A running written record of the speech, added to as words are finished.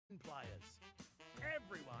players.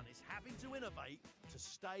 Everyone is having to innovate to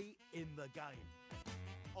stay in the game.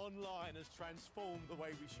 Online has transformed the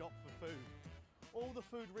way we shop for food. All the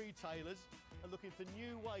food retailers are looking for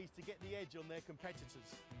new ways to get the edge on their competitors.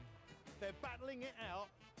 They're battling it out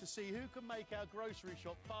to see who can make our grocery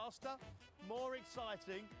shop faster, more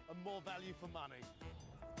exciting and more value for money.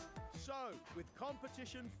 So, with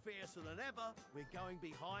competition fiercer than ever, we're going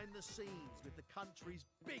behind the scenes with the country's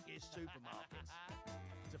biggest supermarkets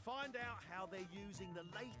to find out how they're using the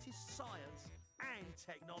latest science and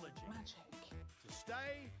technology to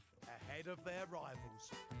stay ahead of their rivals.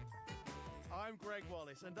 I'm Greg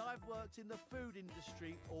Wallace and I've worked in the food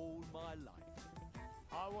industry all my life.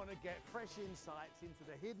 I want to get fresh insights into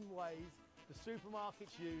the hidden ways the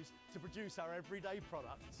supermarkets use to produce our everyday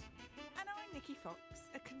products. And I'm Nikki Fox,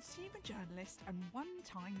 a consumer journalist and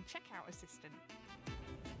one-time checkout assistant.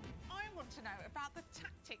 I want to know about the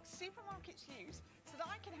tactics supermarkets use so that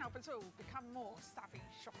I can help us all become more savvy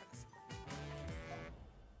shoppers.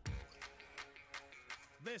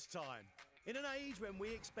 This time, in an age when we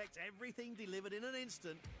expect everything delivered in an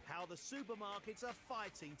instant, how the supermarkets are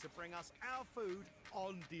fighting to bring us our food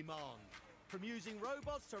on demand. From using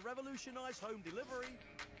robots to revolutionise home delivery.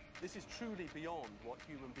 This is truly beyond what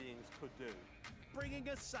human beings could do. Bringing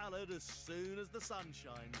a salad as soon as the sun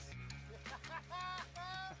shines.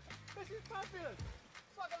 This is fabulous!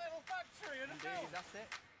 It's like a little factory in a film. That's it.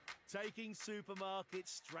 Taking supermarkets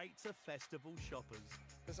straight to festival shoppers.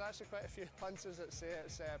 There's actually quite a few punters that say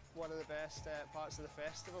it's one of the best parts of the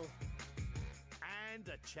festival. And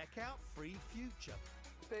a checkout-free future.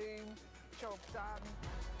 Boom, job done.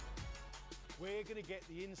 We're going to get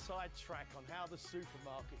the inside track on how the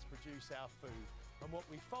supermarkets produce our food. And what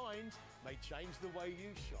we find may change the way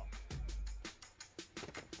you shop.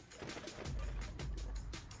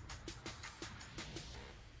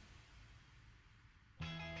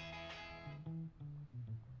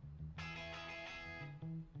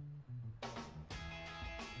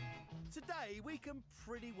 Today, we can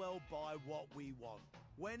pretty well buy what we want,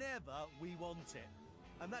 whenever we want it.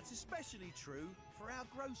 And that's especially true for our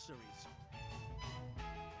groceries.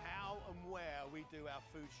 How and where we do our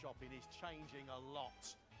food shopping is changing a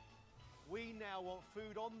lot. We now want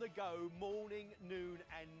food on the go morning, noon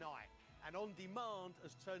and night. And on demand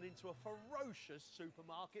has turned into a ferocious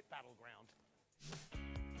supermarket battleground.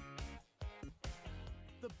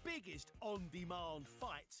 The biggest on-demand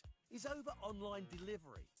fight is over online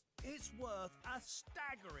delivery. It's worth a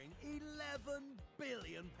staggering £11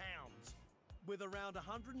 billion, with around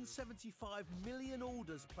 175 million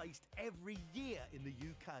orders placed every year in the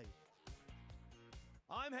UK.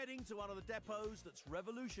 I'm heading to one of the depots that's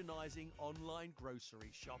revolutionising online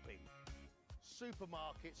grocery shopping.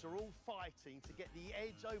 Supermarkets are all fighting to get the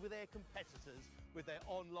edge over their competitors with their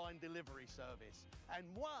online delivery service. And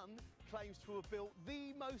one claims to have built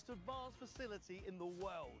the most advanced facility in the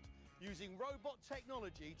world, using robot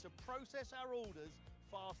technology to process our orders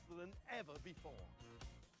faster than ever before.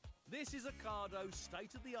 This is Ocado's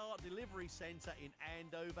state-of-the-art delivery centre in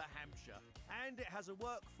Andover, Hampshire, and it has a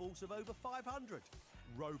workforce of over 500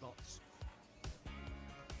 robots.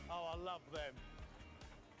 Oh, I love them.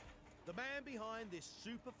 The man behind this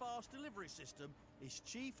super-fast delivery system is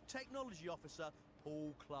Chief Technology Officer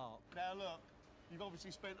Paul Clark. Now look, you've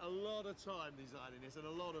obviously spent a lot of time designing this and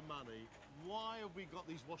a lot of money. Why have we got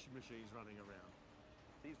these washing machines running around?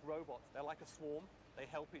 These robots, they're like a swarm. They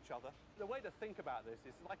help each other. The way to think about this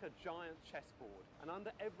is like a giant chessboard, and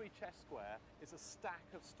under every chess square is a stack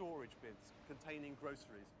of storage bins containing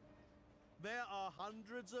groceries. There are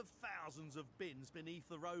hundreds of thousands of bins beneath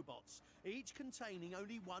the robots, each containing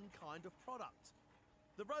only one kind of product.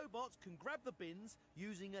 The robots can grab the bins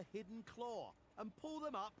using a hidden claw and pull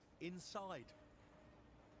them up inside.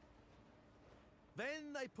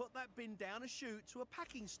 Then they put that bin down a chute to a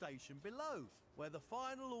packing station below, where the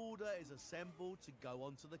final order is assembled to go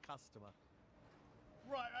on to the customer.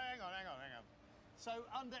 Right, hang on. So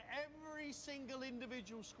under every single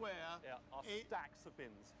individual square... Yeah, are stacks of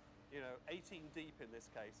bins, you know, 18 deep in this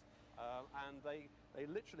case. And they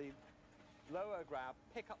literally lower, grab,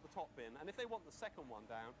 pick up the top bin, and if they want the second one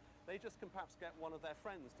down, they just can perhaps get one of their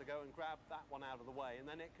friends to go and grab that one out of the way, and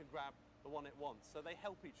then it can grab the one it wants. So they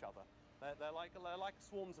help each other. They're like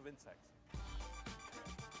swarms of insects.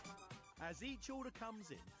 As each order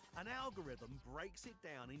comes in, an algorithm breaks it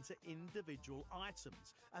down into individual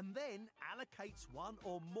items and then allocates one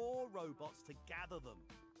or more robots to gather them.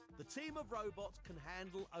 The team of robots can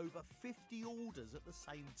handle over 50 orders at the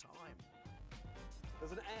same time.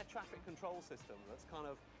 There's an air traffic control system that's kind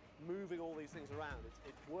of moving all these things around.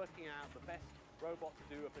 It's working out the best robot to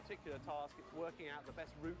do a particular task. It's working out the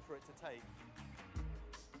best route for it to take.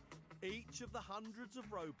 Each of the hundreds of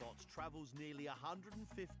robots travels nearly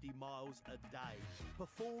 150 miles a day,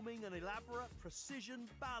 performing an elaborate precision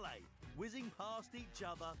ballet, whizzing past each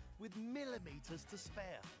other with millimetres to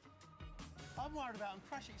spare. I'm worried about them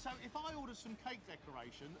crashing. So if I order some cake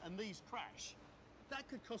decoration and these crash, that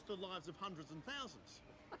could cost the lives of hundreds and thousands.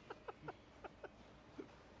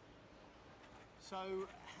 So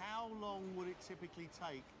how long would it typically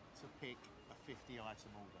take to pick a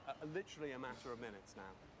 50-item order? Literally a matter of minutes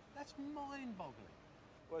now. That's mind-boggling.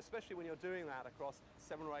 Well, especially when you're doing that across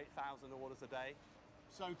 7,000 or 8,000 orders a day.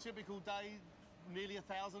 So typical day, nearly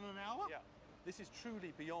 1,000 an hour? Yeah. This is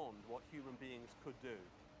truly beyond what human beings could do.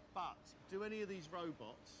 But do any of these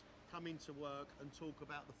robots come into work and talk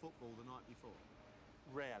about the football the night before?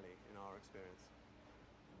 Rarely, in our experience.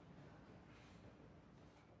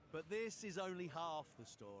 But this is only half the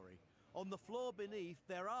story. On the floor beneath,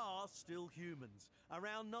 there are still humans,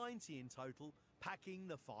 around 90 in total, packing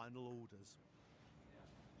the final orders.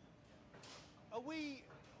 Are we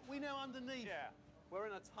now underneath? Yeah. We're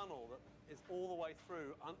in a tunnel that is all the way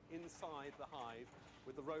through inside the hive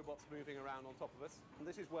with the robots moving around on top of us. And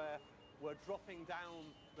this is where we're dropping down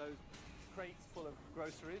those crates full of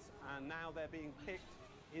groceries, and now they're being picked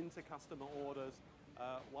into customer orders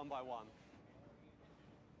one by one.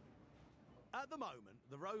 At the moment,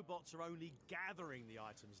 the robots are only gathering the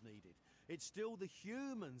items needed. It's still the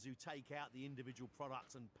humans who take out the individual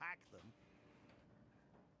products and pack them.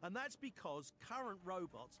 And that's because current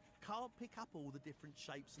robots can't pick up all the different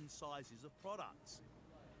shapes and sizes of products.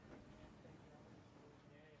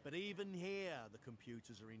 But even here, the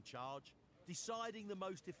computers are in charge, deciding the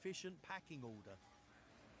most efficient packing order.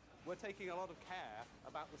 We're taking a lot of care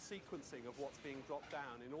about the sequencing of what's being dropped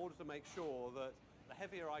down in order to make sure that the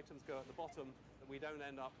heavier items go at the bottom, that we don't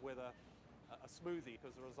end up with a smoothie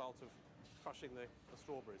as a result of crushing the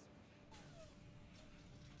strawberries.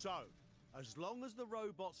 So, as long as the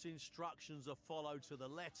robot's instructions are followed to the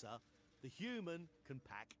letter, the human can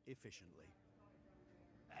pack efficiently.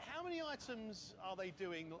 How many items are they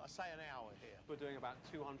doing, say, an hour here? We're doing about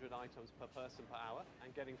 200 items per person per hour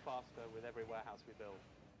and getting faster with every warehouse we build.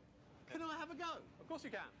 Can I have a go? Of course you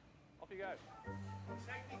can. Off you go.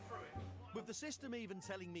 Take me through it. With the system even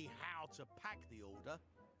telling me how to pack the order,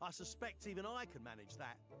 I suspect even I can manage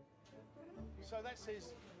that. So that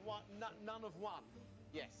says one, none of one.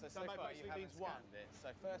 Yes, so So that far you basically haven't means one. scanned it. So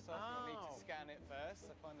first off, you'll need Oh. to scan it first,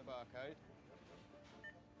 so find the barcode.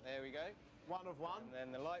 There we go. One of one. And then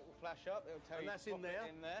the light will flash up, it'll tell And you that's to in pop there?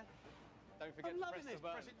 it in there. Don't forget I'm to loving press this.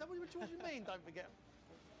 the Press button. it. What do you mean, don't forget?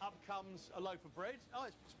 Up comes a loaf of bread. Oh,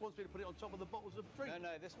 it wants me to put it on top of the bottles of drink.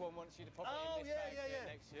 No, this one wants you to pop it Oh, in this yeah, bag yeah, here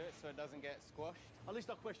yeah. next to it so it doesn't get squashed. At least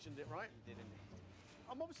I questioned it, right? You did indeed.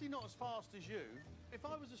 I'm obviously not as fast as you. If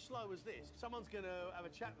I was as slow as this, someone's going to have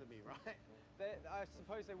a chat with me, right? I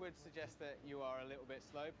suppose they would suggest that you are a little bit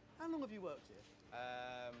slow. How long have you worked here?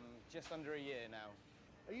 Just under a year now.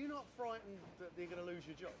 Are you not frightened that you're going to lose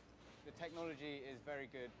your job? The technology is very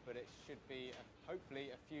good, but it should be hopefully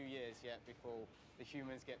a few years yet before the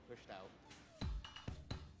humans get pushed out.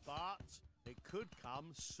 But it could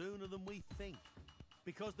come sooner than we think,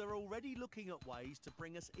 because they're already looking at ways to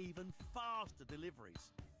bring us even faster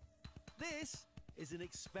deliveries. This is an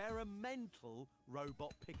experimental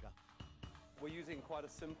robot picker. We're using quite a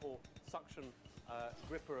simple suction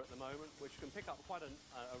gripper at the moment, which can pick up quite a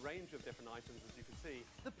range of different items, as you can see.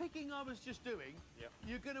 The picking I was just doing, Yep.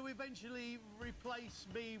 you're going to eventually replace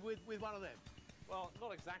me with one of them. Well,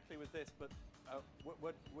 not exactly with this, but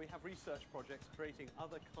we have research projects creating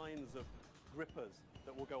other kinds of grippers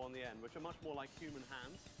that will go on the end, which are much more like human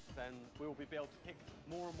hands. Then we will be able to pick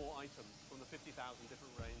more and more items from the 50,000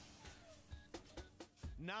 different range.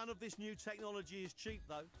 None of this new technology is cheap,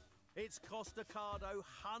 though. It's cost Ocado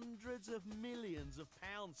hundreds of millions of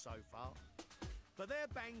pounds so far. But they're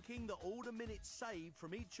banking that all the minutes saved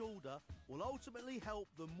from each order will ultimately help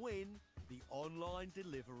them win the online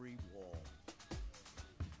delivery war.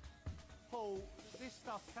 Paul, this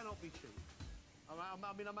stuff cannot be cheap.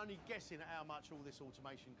 I mean, I'm only guessing at how much all this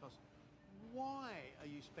automation costs. Why are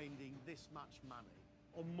you spending this much money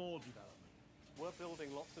on more development? We're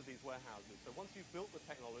building lots of these warehouses. So once you've built the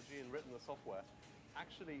technology and written the software,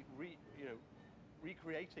 actually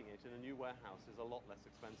recreating it in a new warehouse is a lot less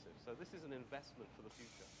expensive. So this is an investment for the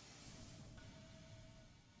future.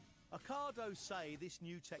 Ocado say this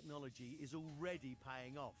new technology is already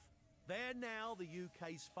paying off. They're now the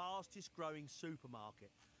UK's fastest growing supermarket,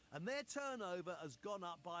 and their turnover has gone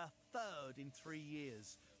up by a third in 3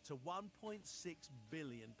 years to £1.6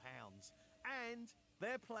 billion. And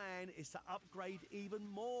their plan is to upgrade even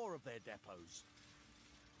more of their depots.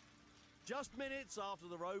 Just minutes after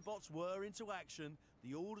the robots were into action,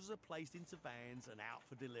 the orders are placed into vans and out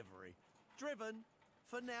for delivery. Driven,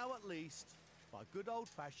 for now at least, by good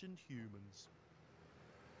old-fashioned humans.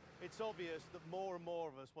 It's obvious that more and more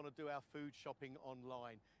of us want to do our food shopping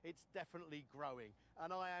online. It's definitely growing,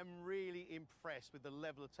 and I am really impressed with the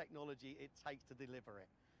level of technology it takes to deliver it.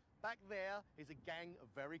 Back there is a gang of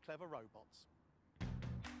very clever robots.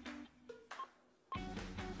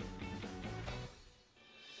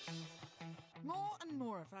 More and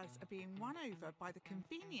more of us are being won over by the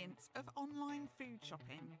convenience of online food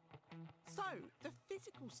shopping. So, the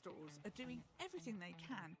physical stores are doing everything they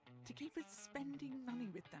can to keep us spending money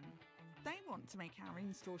with them. They want to make our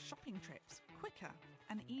in-store shopping trips quicker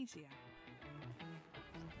and easier.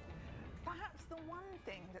 Perhaps the one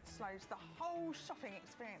thing that slows the whole shopping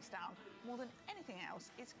experience down more than anything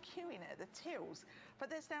else is queuing at the tills. But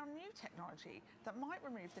there's now new technology that might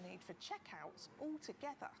remove the need for checkouts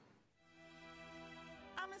altogether.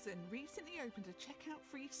 Amazon recently opened a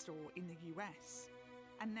checkout-free store in the US.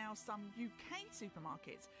 And now some UK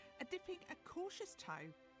supermarkets are dipping a cautious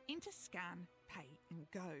toe into scan, pay and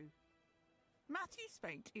go. Matthew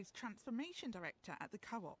Spate is Transformation Director at the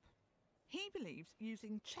Co-op. He believes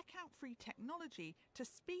using checkout-free technology to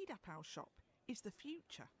speed up our shop is the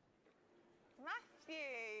future.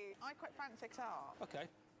 Matthew, I quite fancy a car. Okay.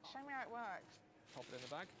 Show me how it works. Pop it in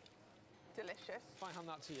the bag. Delicious. If I hand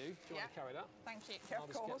that to you, do you want to carry that? Thank you. I'll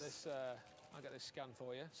just get this. I'll get this scanned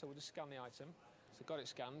for you. So we'll just scan the item. So got it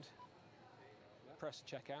scanned. Press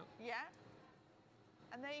checkout. Yeah.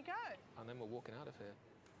 And there you go. And then we're walking out of here.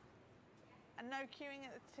 And no queuing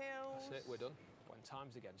at the tills. That's it. We're done. When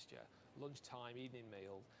time's against you, lunchtime, evening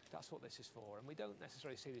meal. That's what this is for. And we don't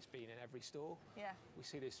necessarily see this being in every store. Yeah. We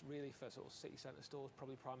see this really for sort of city centre stores,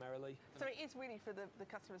 probably primarily. So it is really for the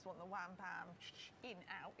customers want the wham bam, in,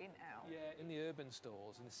 out, in, out. Yeah, in the urban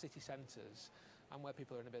stores, in the city centres, and where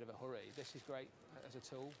people are in a bit of a hurry, this is great as a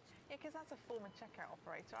tool. Yeah, because as a former checkout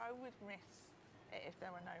operator, I would miss it if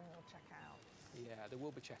there were no more checkouts. Yeah, there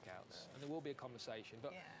will be checkouts, and there will be a conversation,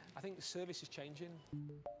 but Yeah. I think the service is changing.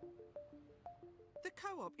 The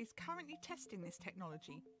Co-op is currently testing this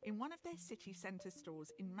technology in one of their city centre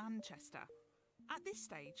stores in Manchester. At this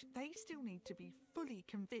stage, they still need to be fully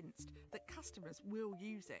convinced that customers will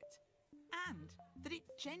use it and that it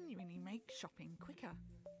genuinely makes shopping quicker.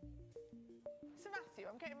 So Matthew,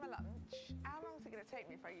 I'm getting my lunch. How long is it going to take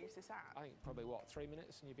me if I use this app? I think probably, what, 3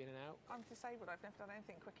 minutes and you've been in and out? I'm disabled, I've never done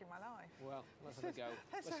anything quick in my life. Well, let's have a go.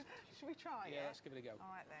 Should we try it? Yeah, let's give it a go.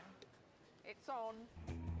 All right then. It's on.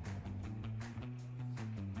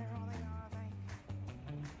 Where are they?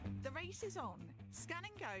 The race is on. Scan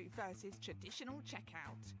and go versus traditional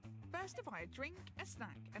checkout. First to buy a drink, a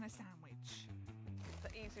snack and a sandwich. It's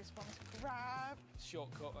the easiest one to grab.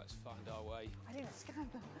 Shortcut, let's find our way. I didn't scan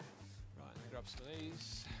them. Right, grab some of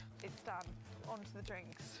these. It's done. On to the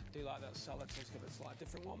drinks. Do you like that salad? So let's give it a slightly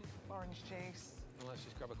different one. Orange juice. And let's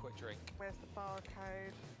just grab a quick drink. Where's the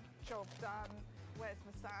barcode? Job done. Where's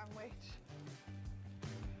my sandwich?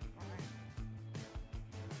 Right.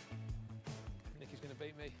 Nikki's going to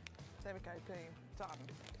beat me. There we go, boom, done.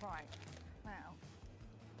 Right, now,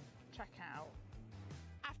 check out.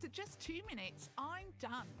 After just 2 minutes, I'm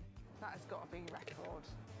done. That has got to be record.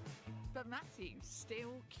 But Matthew's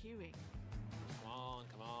still queuing. Come on,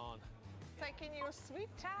 come on. Taking your sweet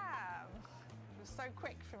time. It was so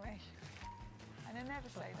quick for me. And I never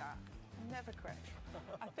say that. Never quick.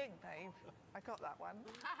 I think, babe, I got that one.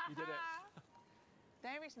 You did it.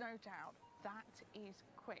 There is no doubt that is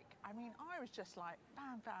quick. I mean, I was just like,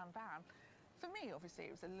 bam, bam, bam. For me, obviously,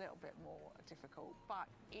 it was a little bit more difficult, but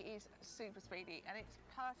it is super speedy and it's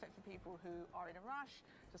perfect for people who are in a rush,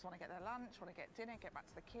 just want to get their lunch, want to get dinner, get back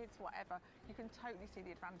to the kids, whatever. You can totally see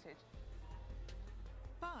the advantage.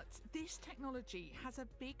 But this technology has a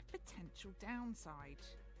big potential downside.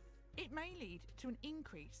 It may lead to an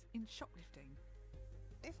increase in shoplifting.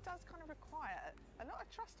 This does kind of require a lot of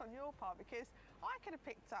trust on your part because I could have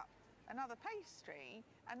picked up another pastry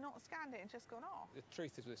and not scanned it and just gone off. The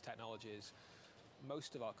truth is with this technology is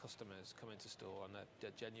most of our customers come into store and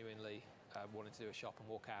they're genuinely wanting to do a shop and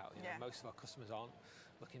walk out. You know, most of our customers aren't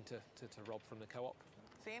looking to rob from the Co-op.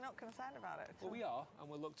 So you're not concerned about it at all? Well, we are, and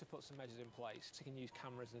we'll look to put some measures in place so you can use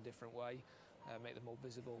cameras in a different way, make them more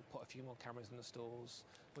visible, put a few more cameras in the stores.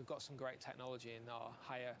 We've got some great technology in our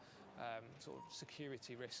higher sort of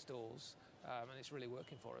security risk stores, and it's really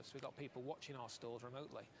working for us. We've got people watching our stores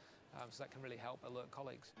remotely, so that can really help alert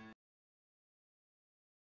colleagues.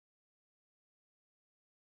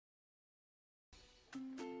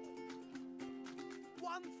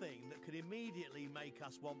 One thing that could immediately make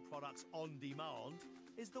us want products on demand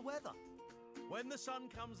is the weather. When the sun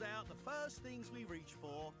comes out, the first things we reach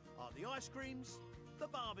for are the ice creams, the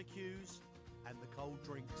barbecues and the cold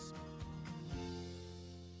drinks.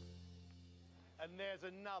 And there's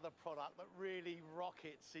another product that really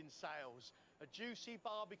rockets in sales. A juicy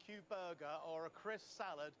barbecue burger or a crisp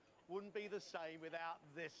salad wouldn't be the same without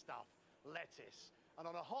this stuff, lettuce. And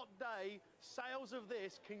on a hot day, sales of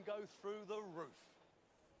this can go through the roof.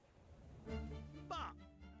 But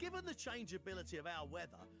given the changeability of our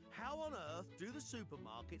weather, how on earth do the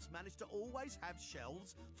supermarkets manage to always have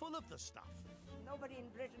shelves full of the stuff? Nobody in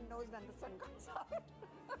Britain knows when the sun comes out.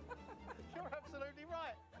 You're absolutely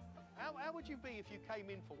right. How would you be if you came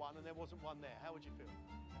in for one and there wasn't one there? How would you feel?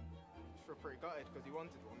 Just feel pretty gutted because he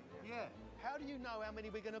wanted one. Yeah. How do you know how many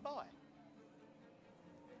we're going to buy?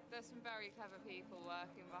 There's some very clever people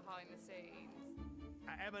working behind the scenes.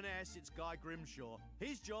 At M&S, it's Guy Grimshaw.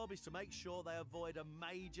 His job is to make sure they avoid a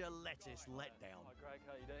major lettuce letdown. Hi Greg,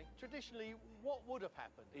 how you doing? Traditionally, what would have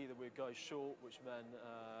happened? Either we'd go short, which meant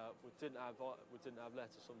we didn't have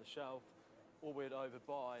lettuce on the shelf, or we'd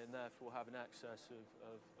overbuy and therefore have an excess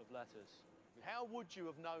of lettuce. How would you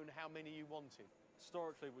have known how many you wanted?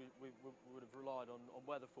 Historically, we would have relied on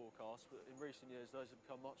weather forecasts, but in recent years, those have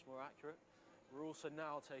become much more accurate. We're also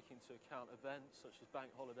now taking into account events such as bank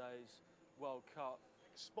holidays, World Cup.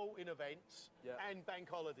 Sporting events and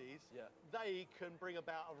bank holidays, they can bring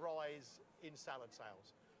about a rise in salad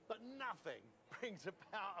sales. But nothing brings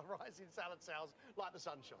about a rise in salad sales like the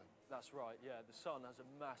sunshine. That's right, yeah. The sun has a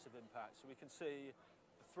massive impact. So we can see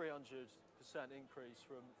a 300% increase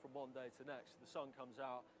from one day to next. The sun comes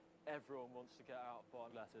out, everyone wants to get out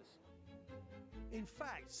buy lettuce. In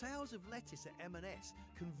fact, sales of lettuce at M&S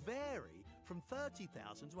can vary from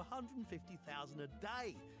 30,000 to 150,000 a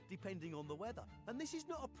day, depending on the weather. And this is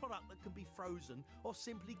not a product that can be frozen or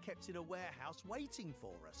simply kept in a warehouse waiting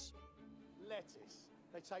for us. Lettuce.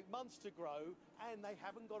 They take months to grow and they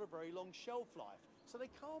haven't got a very long shelf life, so they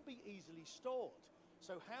can't be easily stored.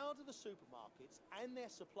 So how do the supermarkets and their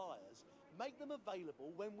suppliers make them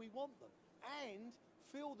available when we want them and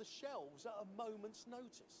fill the shelves at a moment's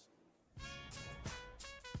notice?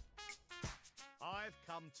 I've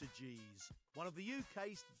come to G's, one of the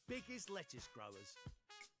UK's biggest lettuce growers.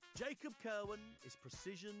 Jacob Kerwin is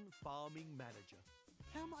Precision Farming Manager.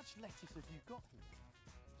 How much lettuce have you got here?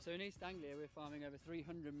 So in East Anglia, we're farming over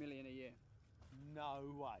 300 million a year. No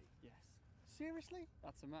way. Yes. Seriously?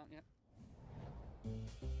 That's the amount, yeah.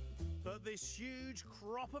 But this huge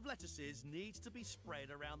crop of lettuces needs to be spread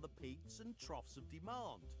around the peaks and troughs of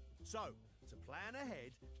demand. So, to plan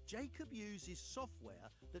ahead, Jacob uses software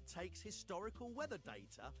that takes historical weather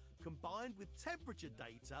data combined with temperature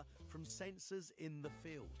data from sensors in the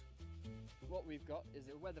field. What we've got is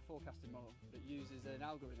a weather forecasting model that uses an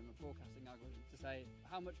algorithm, a forecasting algorithm, to say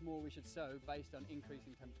how much more we should sow based on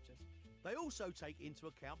increasing temperatures. They also take into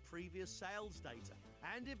account previous sales data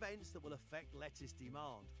and events that will affect lettuce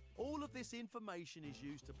demand. All of this information is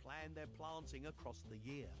used to plan their planting across the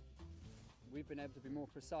year. We've been able to be more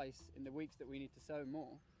precise in the weeks that we need to sow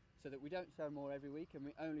more, so that we don't sow more every week and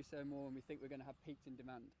we only sow more when we think we're going to have peaks in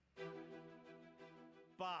demand.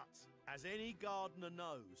 But, as any gardener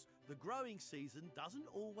knows, the growing season doesn't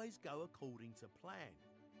always go according to plan.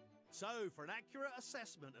 So, for an accurate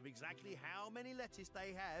assessment of exactly how many lettuce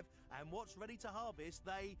they have and what's ready to harvest,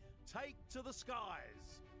 they take to the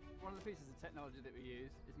skies. One of the pieces of technology that we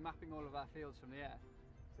use is mapping all of our fields from the air.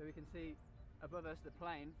 So we can see above us the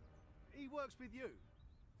plane. He works with you?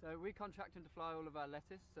 So we contract him to fly all of our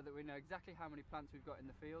lettuce so that we know exactly how many plants we've got in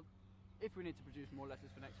the field. If we need to produce more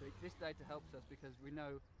lettuce for next week, this data helps us because we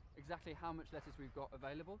know exactly how much lettuce we've got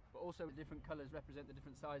available, but also the different colours represent the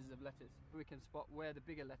different sizes of lettuce. We can spot where the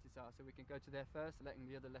bigger lettuce are, so we can go to there first, letting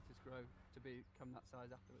the other lettuce grow to become that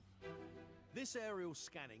size afterwards. This aerial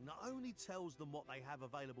scanning not only tells them what they have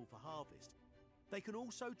available for harvest, they can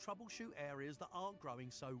also troubleshoot areas that aren't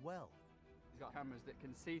growing so well. He's got cameras that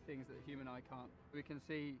can see things that the human eye can't. We can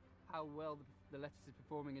see how well the lettuce is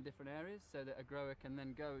performing in different areas, so that a grower can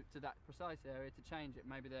then go to that precise area to change it.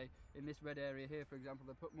 Maybe they, in this red area here, for example,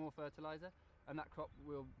 they put more fertiliser and that crop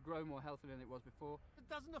will grow more healthy than it was before.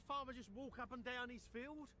 Doesn't the farmer just walk up and down his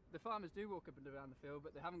field? The farmers do walk up and down the field,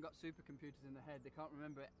 but they haven't got supercomputers in their head. They can't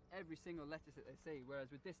remember every single lettuce that they see, whereas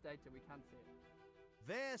with this data we can see it.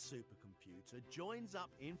 Their supercomputer joins up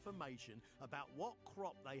information about what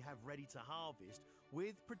crop they have ready to harvest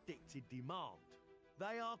with predicted demand.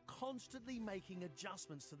 They are constantly making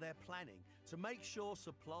adjustments to their planning to make sure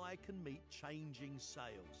supply can meet changing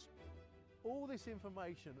sales. All this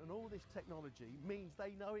information and all this technology means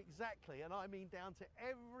they know exactly, and I mean down to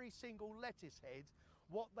every single lettuce head,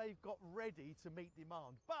 what they've got ready to meet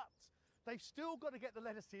demand. But they've still got to get the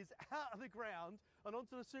lettuces out of the ground and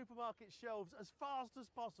onto the supermarket shelves as fast as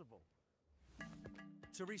possible.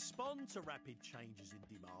 To respond to rapid changes in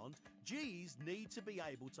demand, G's need to be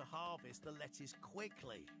able to harvest the lettuce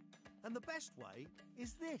quickly. And the best way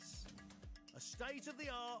is this. A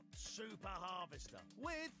state-of-the-art super harvester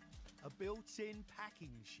with a built-in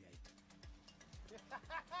packing shed. This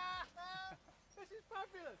is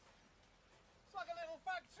fabulous! It's like a little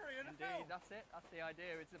factory in a Indeed, field. that's it. That's the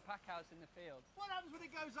idea. It's a pack house in the field. What happens when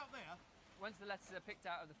it goes up there? Once the lettuces are picked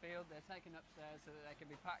out of the field, they're taken upstairs so that they can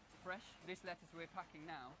be packed fresh. This lettuce we're packing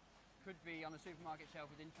now could be on a supermarket shelf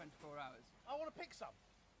within 24 hours. I want to pick some.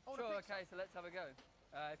 Sure, okay, so let's have a go.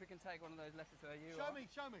 If we can take one of those lettuces where you are.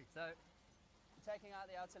 Show me. So, taking out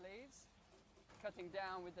the outer leaves, cutting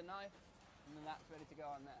down with the knife, and then that's ready to go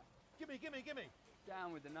on there. Gimme. Down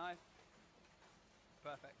with the knife.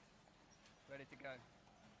 Perfect. Ready to go.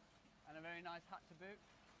 And a very nice hat to boot.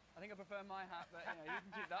 I think I prefer my hat, but you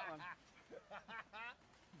can keep that one.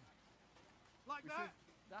 Like that?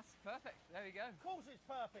 That's perfect. There we go. Of course it's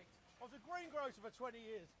perfect. I was a greengrocer for 20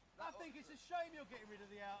 years. I think it's a shame you're getting rid of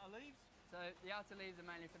the outer leaves. So the outer leaves are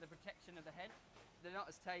mainly for the protection of the head. They're not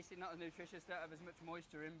as tasty, not as nutritious, don't have as much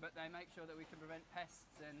moisture in, but they make sure that we can prevent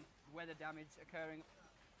pests and weather damage occurring.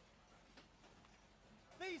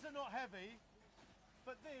 These are not heavy,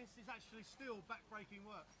 but this is actually still back-breaking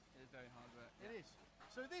work. It is very hard work. It is.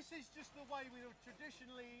 So this is just the way we would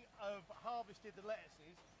traditionally have harvested the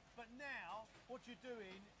lettuces, but now what you're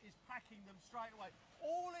doing is packing them straight away.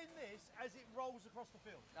 All in this as it rolls across the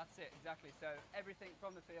field. That's it, exactly. So everything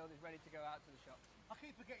from the field is ready to go out to the shop. I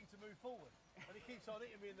keep forgetting to move forward, and it keeps on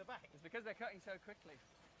hitting me in the back. It's because they're cutting so quickly.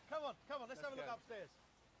 Come on, let's have a look go. upstairs.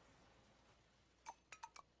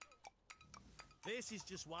 This is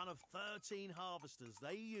just one of 13 harvesters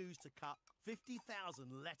they use to cut 50,000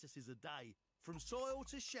 lettuces a day from soil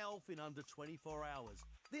to shelf in under 24 hours.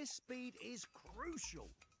 This speed is crucial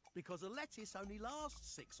because a lettuce only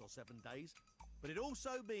lasts 6 or 7 days, but it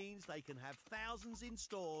also means they can have thousands in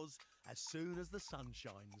stores as soon as the sun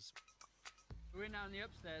shines. We're now in the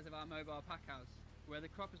upstairs of our mobile pack house, where the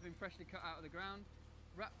crop has been freshly cut out of the ground,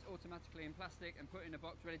 wrapped automatically in plastic and put in a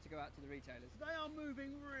box ready to go out to the retailers. They are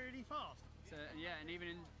moving really fast. So yeah, and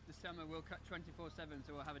even in the summer we'll cut 24/7,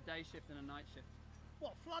 so we'll have a day shift and a night shift.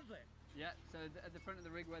 What, floodlit? Yeah, so at the front of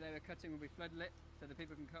the rig where they were cutting will be floodlit, so the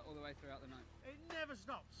people can cut all the way throughout the night. It never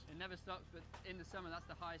stops. It never stops, but in the summer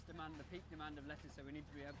that's the highest demand, the peak demand of lettuce, so we need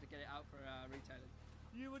to be able to get it out for our retailers.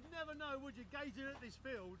 You would never know, would you, gazing at this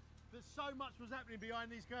field, that so much was happening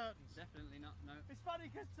behind these curtains? Definitely not, no. It's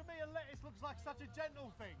funny because to me a lettuce looks like such a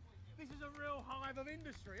gentle thing. This is a real hive of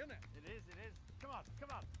industry, isn't it? It is, it is. Come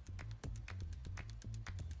on.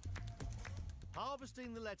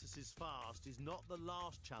 Harvesting the lettuces fast is not the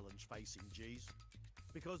last challenge facing G's,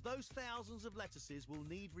 because those thousands of lettuces will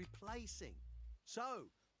need replacing. So,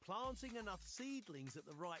 planting enough seedlings at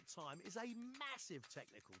the right time is a massive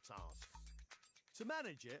technical task. To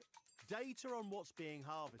manage it, data on what's being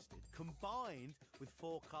harvested, combined with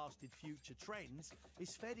forecasted future trends,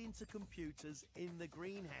 is fed into computers in the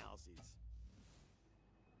greenhouses.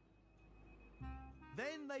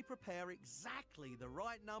 Then they prepare exactly the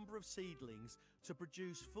right number of seedlings to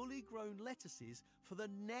produce fully grown lettuces for the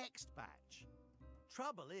next batch.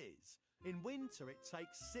 Trouble is, in winter it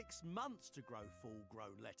takes 6 months to grow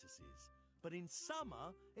full-grown lettuces, but in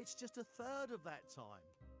summer it's just a third of that time.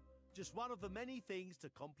 Just one of the many things to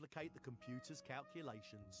complicate the computer's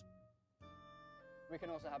calculations. We can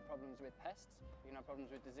also have problems with pests, we can have problems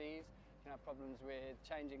with disease, we can have problems with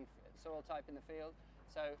changing soil type in the field.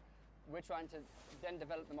 So we're trying to then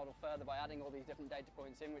develop the model further by adding all these different data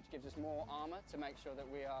points in, which gives us more armour to make sure that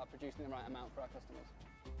we are producing the right amount for our customers.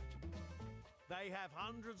 They have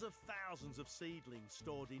hundreds of thousands of seedlings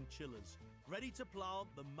stored in chillers, ready to plant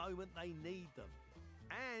the moment they need them.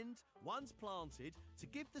 And, once planted, to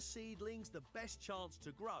give the seedlings the best chance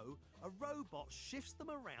to grow, a robot shifts them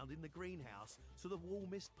around in the greenhouse to the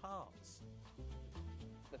warmest parts.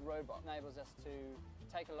 The robot enables us to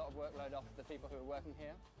take a lot of workload off the people who are working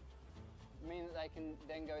here, mean that they can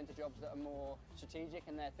then go into jobs that are more strategic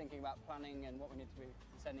and they're thinking about planning and what we need to be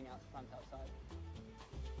sending out to plant outside.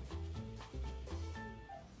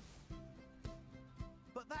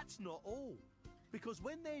 But that's not all. Because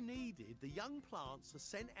when they're needed, the young plants are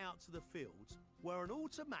sent out to the fields where an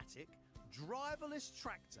automatic, driverless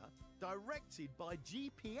tractor, directed by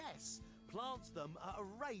GPS, plants them at a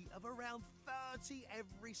rate of around 30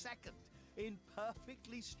 every second in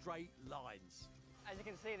perfectly straight lines. As you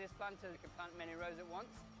can see, this planter can plant many rows at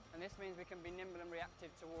once, and this means we can be nimble and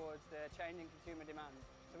reactive towards the changing consumer demand.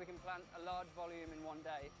 So we can plant a large volume in one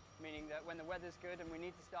day, meaning that when the weather's good and we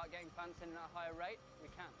need to start getting plants in at a higher rate,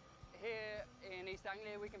 we can. Here in East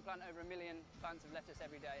Anglia, we can plant over 1 million plants of lettuce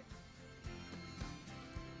every day.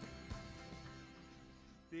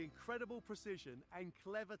 The incredible precision and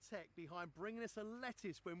clever tech behind bringing us a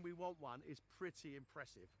lettuce when we want one is pretty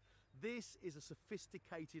impressive. This is a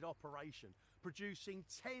sophisticated operation, producing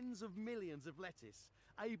tens of millions of lettuce,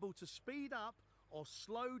 able to speed up or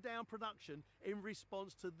slow down production in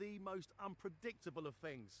response to the most unpredictable of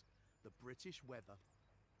things, the British weather.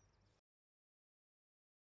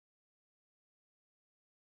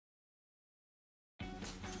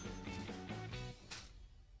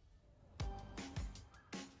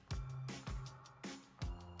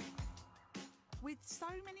 With so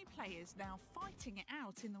many players now fighting it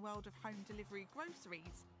out in the world of home delivery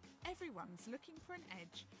groceries, everyone's looking for an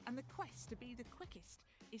edge, and the quest to be the quickest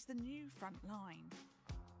is the new front line.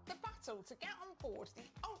 The battle to get on board the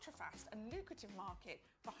ultra-fast and lucrative market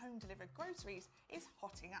for home-delivered groceries is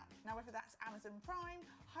hotting up. Now, whether that's Amazon Prime,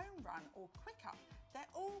 Home Run or Quick-Up,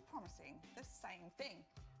 they're all promising the same thing.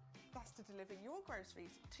 That's to deliver your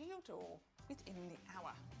groceries to your door within the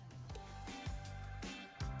hour.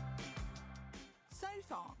 So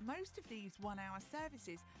far, most of these one-hour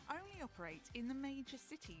services only operate in the major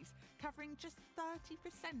cities, covering just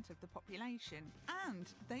 30% of the population, and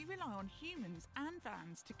they rely on humans and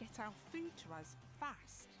vans to get our food to us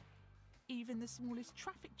fast. Even the smallest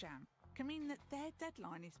traffic jam can mean that their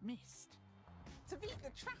deadline is missed. To beat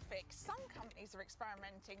the traffic, some companies are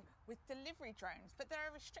experimenting with delivery drones, but there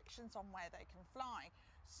are restrictions on where they can fly.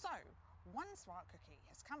 So, one smart cookie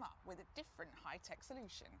has come up with a different high-tech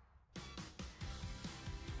solution.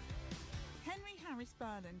 Henry Harris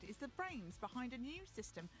Burland is the brains behind a new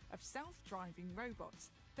system of self-driving robots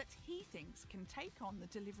that he thinks can take on the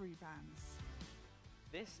delivery vans.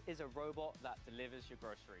 This is a robot that delivers your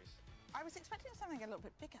groceries. I was expecting something a little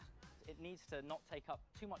bit bigger. It needs to not take up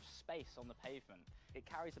too much space on the pavement. It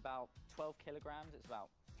carries about 12 kilograms. It's about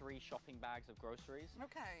 3 shopping bags of groceries.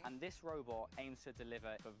 Okay. And this robot aims to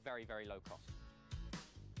deliver for very, very low cost.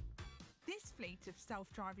 This fleet of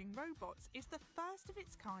self-driving robots is the first of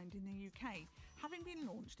its kind in the UK, having been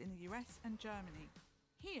launched in the US and Germany.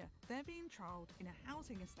 Here, they're being trialled in a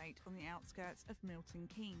housing estate on the outskirts of Milton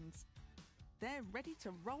Keynes. They're ready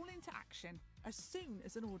to roll into action as soon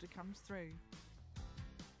as an order comes through.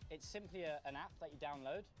 It's simply an app that you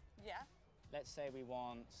download. Yeah. Let's say we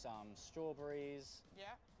want some strawberries.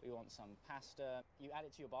 Yeah. We want some pasta. You add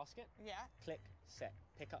it to your basket. Yeah. Click, set,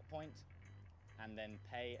 pickup point, and then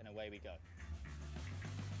pay, and away we go.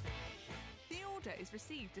 The order is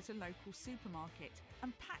received at a local supermarket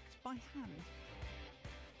and packed by hand.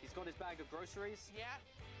 He's got his bag of groceries. Yeah.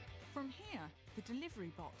 From here, the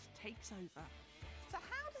delivery bot takes over. So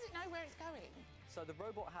how does it know where it's going? So the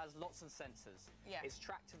robot has lots of sensors. Yeah. It's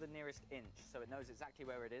tracked to the nearest inch, so it knows exactly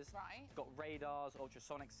where it is. Right. It's got radars,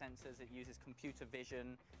 ultrasonic sensors. It uses computer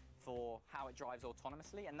vision for how it drives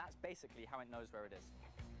autonomously, and that's basically how it knows where it is.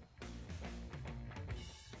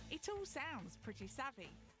 It all sounds pretty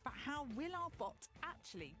savvy, but how will our bot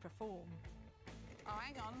actually perform? Oh,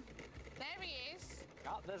 hang on. There he is.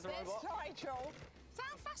 Oh, there's the robot. There's Nigel. So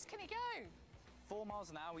how fast can he go? 4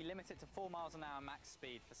 miles an hour. We limit it to 4 miles an hour max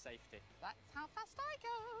speed for safety. That's how fast I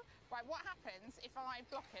go. Right, what happens if I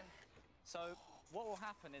block him? So what will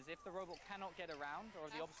happen is if the robot cannot get around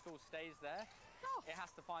or if the obstacle stays there, it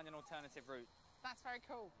has to find an alternative route. That's very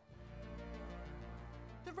cool.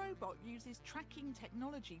 The robot uses tracking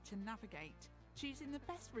technology to navigate, choosing the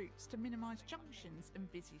best routes to minimise junctions and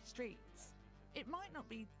busy streets. It might not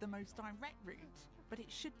be the most direct route, but it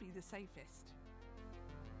should be the safest.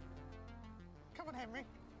 Come on, Henry.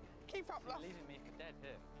 Keep up, love. You're leaving me for dead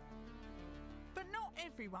here. But not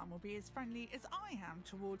everyone will be as friendly as I am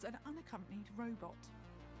towards an unaccompanied robot.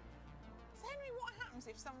 So, Henry, what happens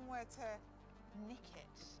if someone were to nick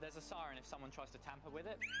it? There's a siren if someone tries to tamper with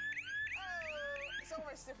it. Oh, it's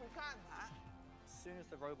almost as if we planned that. As soon as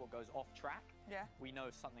the robot goes off track, yeah, we know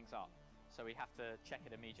something's up. So we have to check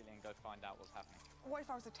it immediately and go find out what's happening. What if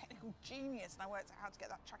I was a technical genius and I worked out how to get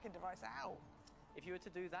that tracking device out? If you were to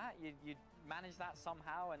do that, you'd manage that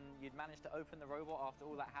somehow, and you'd manage to open the robot after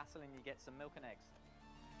all that hassle, and you get some milk and eggs.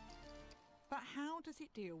 But how does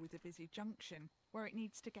it deal with a busy junction where it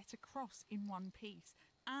needs to get across in one piece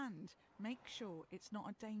and make sure it's not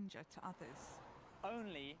a danger to others?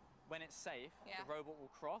 Only when it's safe, the robot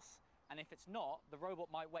will cross, and if it's not, the robot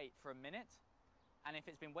might wait for a minute, and if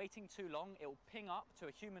it's been waiting too long, it will ping up to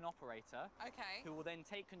a human operator who will then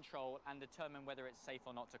take control and determine whether it's safe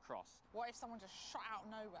or not to cross. What if someone just shot out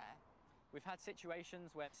of nowhere? We've had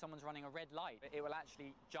situations where someone's running a red light, it will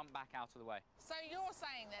actually jump back out of the way. So you're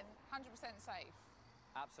saying then 100% safe?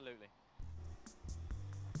 Absolutely.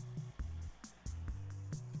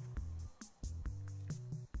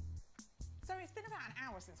 So So it's been about an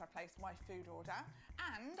hour since I placed my food order,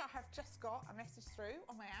 and I have just got a message through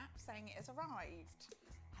on my app saying it has arrived.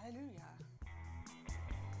 Hallelujah.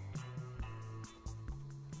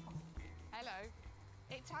 Hello.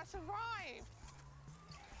 It has arrived.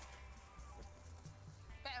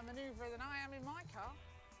 Better manoeuvre than I am in my car.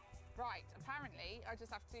 Right, apparently I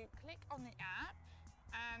just have to click on the app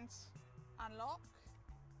and unlock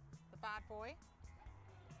the bad boy.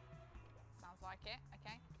 Sounds like it,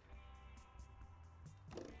 okay.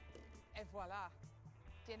 Et voila,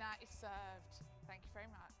 dinner is served. Thank you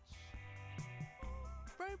very much.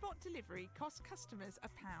 Robot delivery costs customers £1,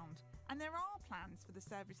 and there are plans for the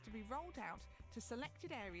service to be rolled out to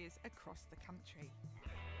selected areas across the country.